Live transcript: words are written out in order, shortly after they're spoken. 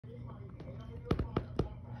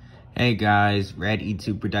Hey guys, Red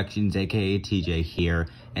E2 Productions aka TJ here,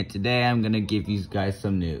 and today I'm gonna give you guys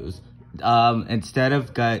some news. Instead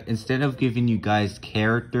of giving you guys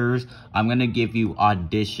characters, I'm gonna give you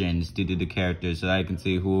auditions to do the characters so that I can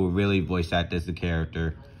see who will really voice act as the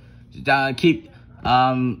character. So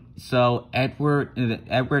Edward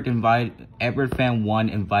Fan 1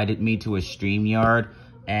 invited me to a StreamYard,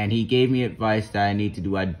 and he gave me advice that I need to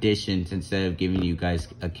do auditions instead of giving you guys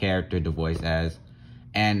a character to voice as.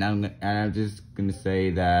 And I'm just gonna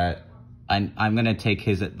say that I'm gonna take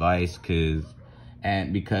his advice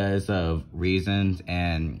because of reasons,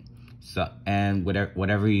 and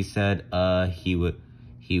whatever he said,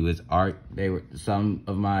 some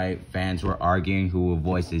of my fans were arguing who will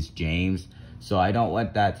voice as James. So I don't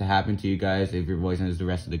want that to happen to you guys if you're voicing as the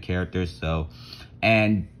rest of the characters. So,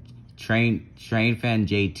 and Train Fan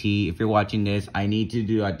JT, if you're watching this, I need to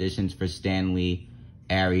do auditions for Stanley,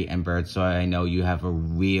 Ari, and Bert, so I know you have a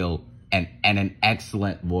real and an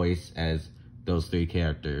excellent voice as those three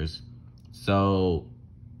characters. So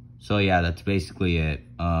yeah, that's basically it.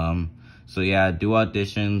 So yeah, do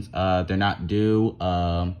auditions. They're not due.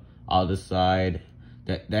 I'll decide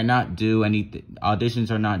that they're not due.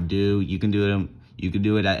 Auditions are not due. You can do them. You can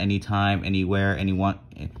do it at any time, anywhere,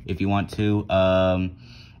 if you want to.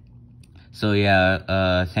 So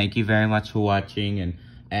yeah, thank you very much for watching,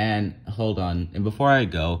 and hold on, and before I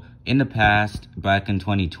go, in the past, back in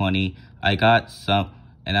 2020, I got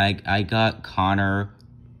Connor,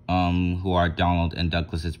 who are Donald and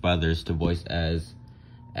Douglas's brothers, to voice as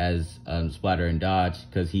Splatter and Dodge,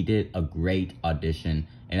 because he did a great audition,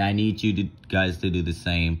 and I need you guys to do the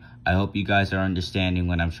same. I hope you guys are understanding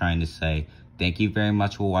what I'm trying to say. Thank you very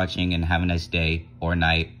much for watching, and have a nice day, or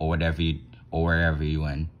night, or wherever you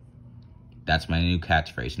in. That's my new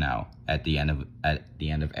catchphrase now at the end of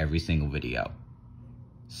every single video.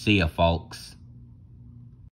 See ya, folks.